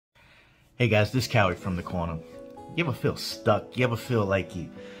Hey guys, this is Kauri from the corner. You ever feel stuck? You ever feel like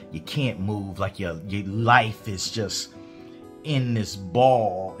you can't move, like your life is just in this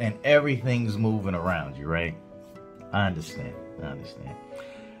ball and everything's moving around you, right? I understand.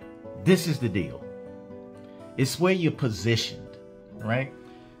 This is the deal. It's where you're positioned, right?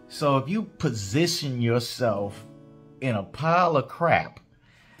 So if you position yourself in a pile of crap,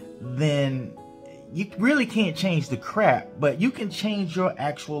 then you really can't change the crap, but you can change your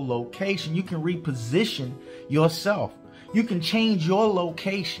actual location. You can reposition yourself. You can change your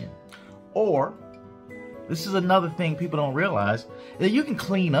location. Or, this is another thing people don't realize, that you can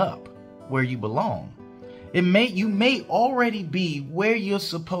clean up where you belong. You may already be where you're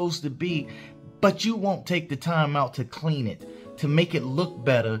supposed to be, but you won't take the time out to clean it, to make it look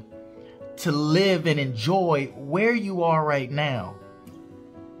better, to live and enjoy where you are right now,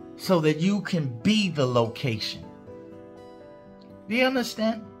 so that you can be the location. Do you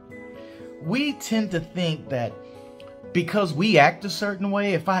understand? We tend to think that because we act a certain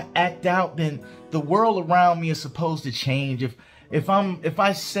way, if I act out, then the world around me is supposed to change. If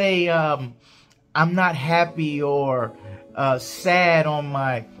I say I'm not happy or sad on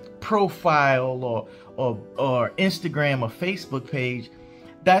my profile or Instagram or Facebook page,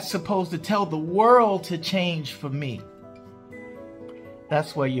 that's supposed to tell the world to change for me.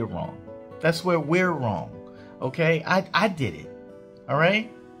 That's where you're wrong. That's where we're wrong. Okay? I did it. All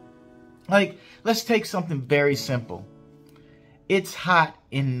right? Like, let's take something very simple. It's hot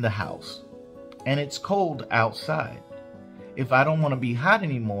in the house and it's cold outside. If I don't want to be hot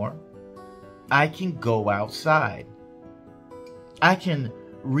anymore, I can go outside. I can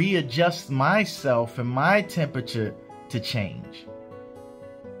readjust myself and my temperature to change.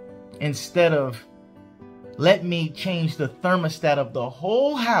 Instead of let me change the thermostat of the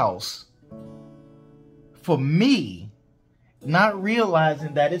whole house for me, not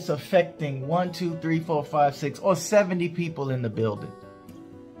realizing that it's affecting 1, 2, 3, 4, 5, 6, or 70 people in the building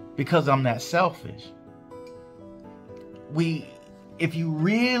because I'm that selfish. If you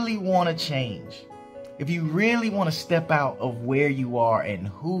really want to change, if you really want to step out of where you are and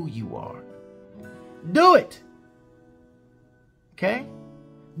who you are, do it. Okay?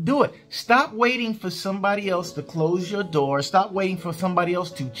 Do it. Stop waiting for somebody else to close your door. Stop waiting for somebody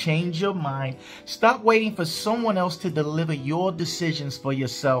else to change your mind. Stop waiting for someone else to deliver your decisions for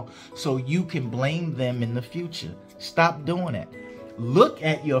yourself so you can blame them in the future. Stop doing it. Look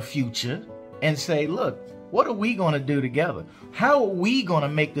at your future and say, look, what are we going to do together? How are we going to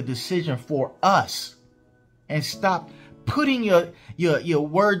make the decision for us? And stop putting your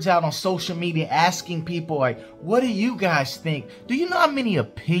words out on social media, asking people like, what do you guys think? Do you know how many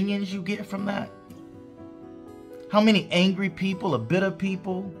opinions you get from that? How many angry people or bitter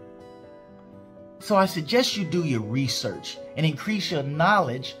people? So I suggest you do your research and increase your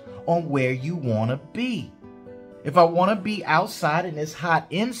knowledge on where you want to be. If I want to be outside and it's hot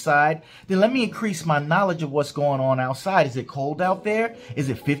inside, then let me increase my knowledge of what's going on outside. Is it cold out there? Is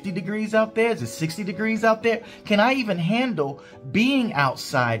it 50 degrees out there? Is it 60 degrees out there? Can I even handle being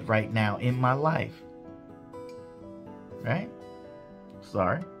outside right now in my life? Right?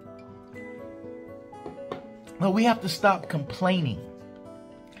 Sorry. Well, we have to stop complaining.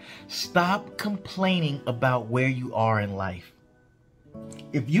 Stop complaining about where you are in life.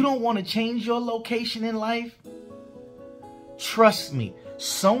 If you don't want to change your location in life, trust me,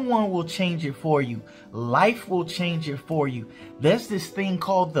 someone will change it for you. Life will change it for you. There's this thing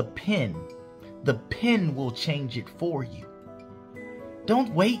called the pen. The pen will change it for you.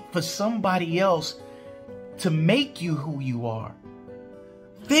 Don't wait for somebody else to make you who you are.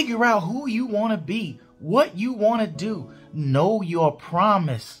 Figure out who you want to be, what you want to do. Know your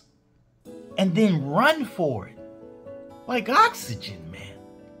promise. And then run for it. Like oxygen, man.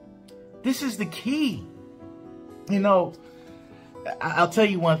 This is the key. You know, I'll tell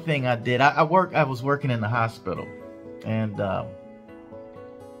you one thing I did. I was working in the hospital, and I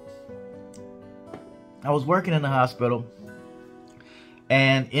was working in the hospital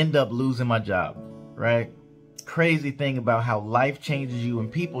and end up losing my job, right? Crazy thing about how life changes you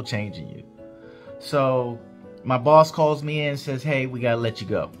and people changing you. So my boss calls me in and says, hey, we got to let you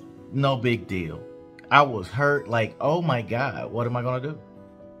go. No big deal. I was hurt, like, oh my God, what am I going to do?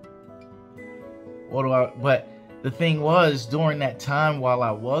 But the thing was, during that time while I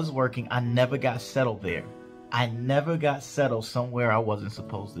was working, I never got settled there. I never got settled somewhere I wasn't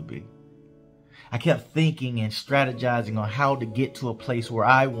supposed to be. I kept thinking and strategizing on how to get to a place where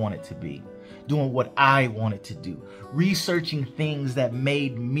I wanted to be, doing what I wanted to do, researching things that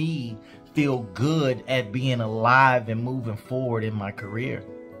made me feel good at being alive and moving forward in my career.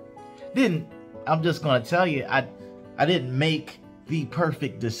 I'm just going to tell you, I didn't make the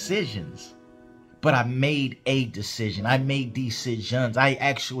perfect decisions, but I made a decision. I made decisions. I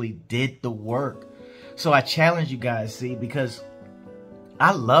actually did the work. So I challenge you guys, see, because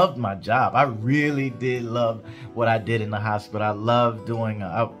I loved my job. I really did love what I did in the hospital. I loved doing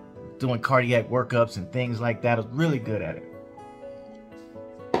cardiac workups and things like that. I was really good at it.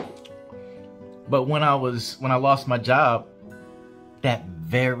 But when I lost my job, that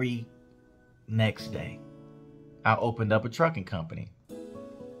very next day, I opened up a trucking company.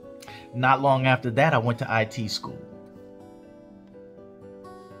 Not long after that, I went to IT school.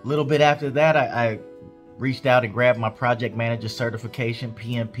 A little bit after that, I reached out and grabbed my project manager certification,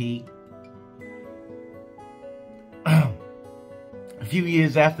 PMP. A few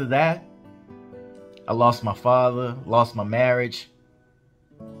years after that, I lost my father, lost my marriage.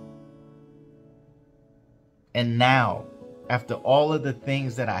 And now, after all of the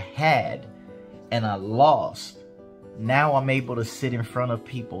things that I had and I lost, now I'm able to sit in front of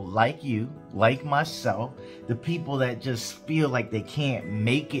people like you, like myself, the people that just feel like they can't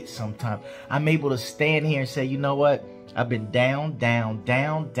make it sometimes. I'm able to stand here and say, you know what? I've been down, down,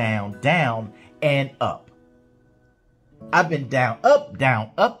 down, down, down, and up. I've been down, up,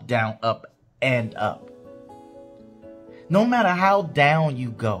 down, up, down, up, and up. No matter how down you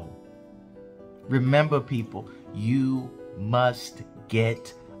go, remember, people, you must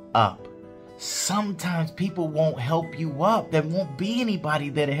get up. Sometimes people won't help you up. There won't be anybody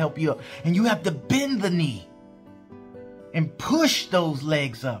there to help you up. And you have to bend the knee and push those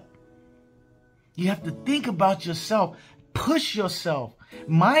legs up. You have to think about yourself. Push yourself.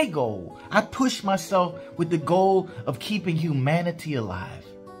 My goal, I push myself with the goal of keeping humanity alive.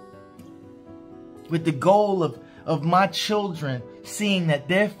 With the goal of my children seeing that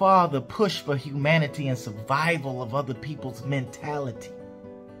their father pushed for humanity and survival of other people's mentality.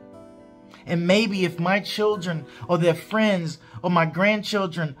 And maybe if my children or their friends or my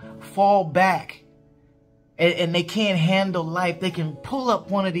grandchildren fall back and they can't handle life, they can pull up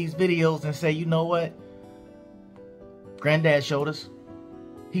one of these videos and say, you know what? Granddad showed us.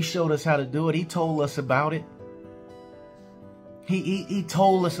 He showed us how to do it. He told us about it. He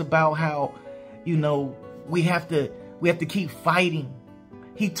told us about how, you know, we have to keep fighting.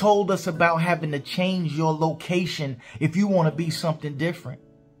 He told us about having to change your location if you want to be something different.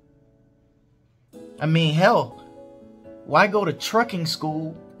 I mean, hell, why go to trucking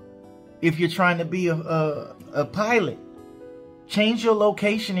school if you're trying to be a pilot? Change your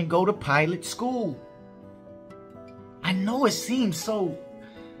location and go to pilot school. I know it seems so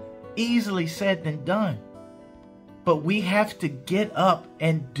easily said than done, but we have to get up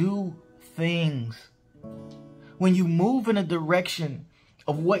and do things. When you move in a direction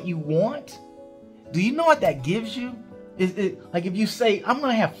of what you want, do you know what that gives you? Like if you say, I'm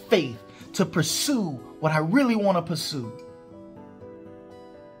going to have faith to pursue what I really want to pursue.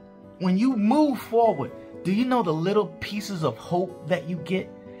 When you move forward, do you know the little pieces of hope that you get?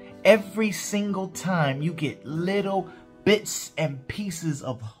 Every single time you get little bits and pieces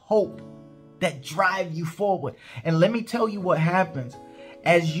of hope that drive you forward. And let me tell you what happens.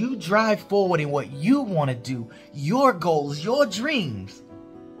 As you drive forward in what you want to do, your goals, your dreams,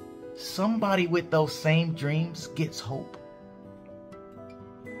 somebody with those same dreams gets hope.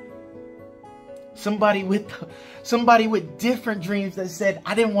 Somebody with different dreams that said,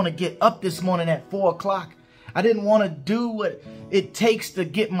 I didn't want to get up this morning at 4 o'clock. I didn't want to do what it takes to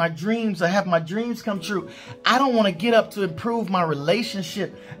get my dreams or have my dreams come true. I don't want to get up to improve my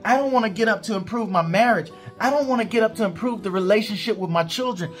relationship. I don't want to get up to improve my marriage. I don't want to get up to improve the relationship with my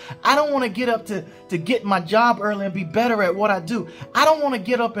children. I don't want to get up to get my job early and be better at what I do. I don't want to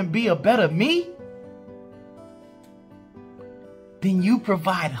get up and be a better me. Then you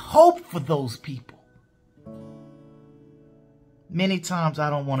provide hope for those people. Many times I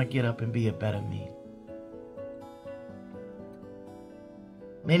don't want to get up and be a better me.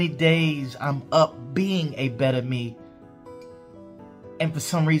 Many days I'm up being a better me. And for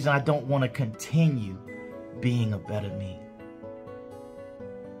some reason I don't want to continue being a better me.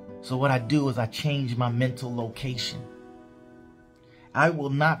 So what I do is I change my mental location. I will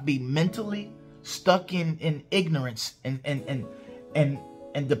not be mentally stuck in ignorance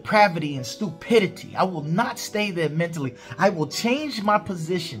and depravity and stupidity. I will not stay there mentally. I will change my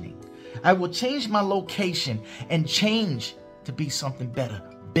positioning. I will change my location and change to be something better,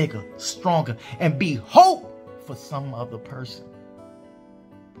 bigger, stronger, and be hope for some other person.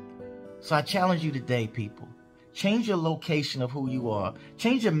 So I challenge you today, people. Change your location of who you are.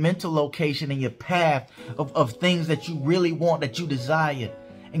 Change your mental location and your path of things that you really want, that you desire,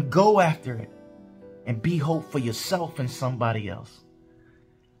 and go after it. And be hope for yourself and somebody else.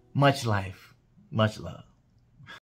 Much life, much love.